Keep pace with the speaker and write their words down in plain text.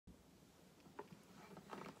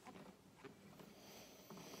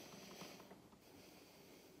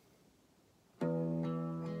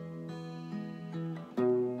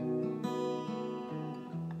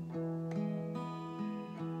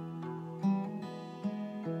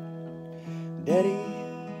Daddy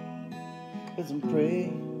doesn't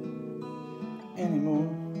pray anymore.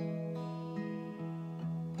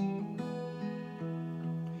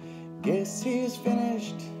 Guess he's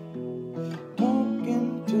finished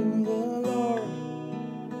talking to the Lord.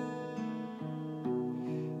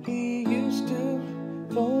 He used to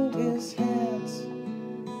fold his hands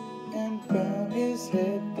and bow his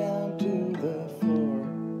head down to the floor.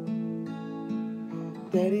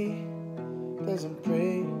 Daddy doesn't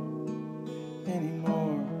pray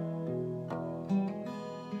anymore.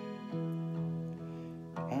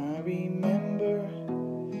 I remember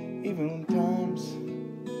even when times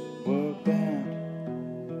were bad,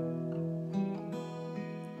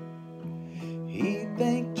 he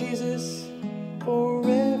thanked Jesus for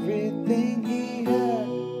everything he had.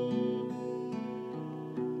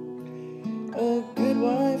 A good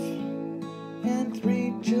wife and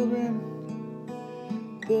 3 children,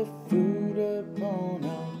 the food upon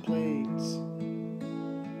our plates.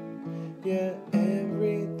 Yeah,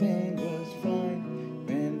 everything was fine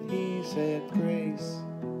when he said grace.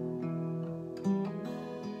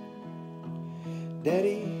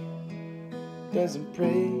 Daddy doesn't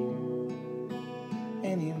pray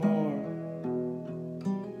anymore.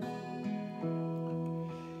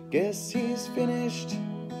 Guess he's finished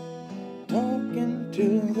talking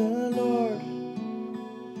to the Lord.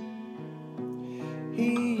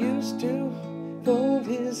 He used to fold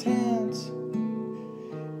his hands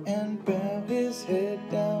and bow his head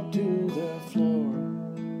down to the floor.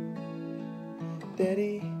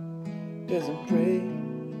 Daddy doesn't pray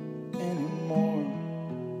anymore.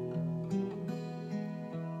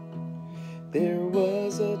 There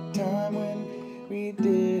was a time when we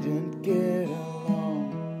didn't get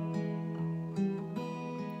along,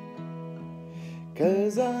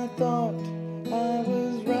 'cause I thought I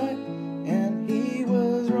was right and he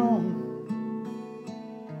was wrong.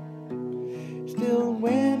 Still,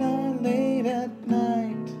 when I laid at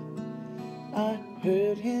night, I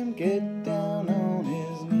heard him get down on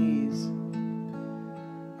his knees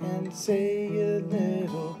and say a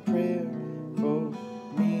little prayer for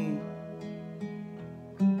me.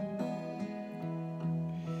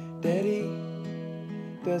 Daddy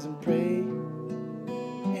doesn't pray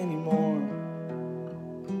anymore.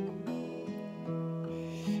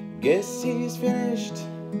 Guess he's finished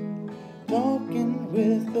talking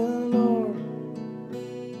with the Lord.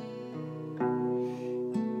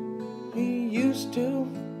 He used to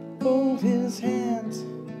fold his hands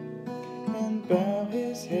and bow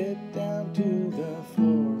his head down to the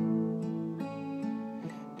floor.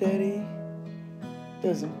 Daddy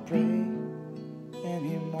doesn't pray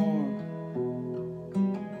anymore.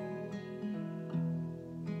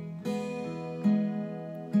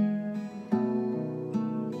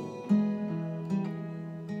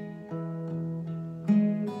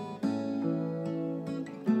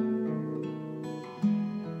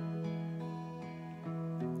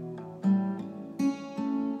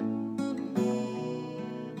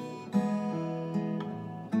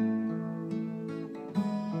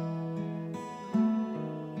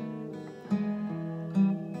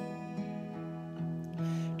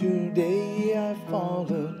 Today I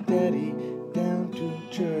followed Daddy down to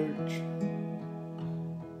church,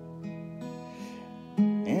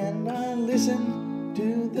 and I listened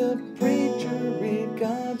to the preacher read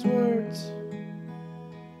God's words.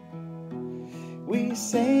 We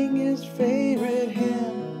sang his favorite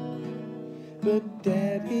hymn, but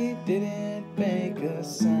Daddy didn't make a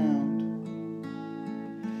sound.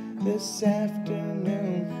 This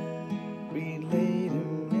afternoon we laid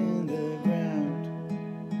him in the ground.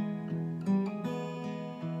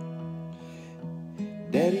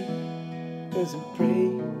 Daddy doesn't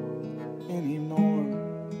pray anymore.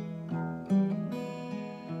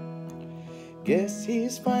 Guess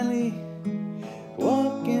he's finally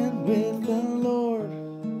walking with the Lord.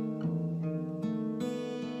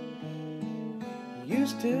 He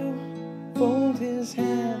used to fold his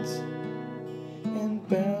hands and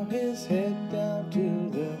bow his head down to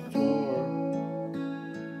the floor.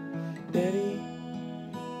 Daddy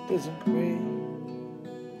doesn't pray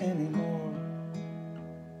anymore.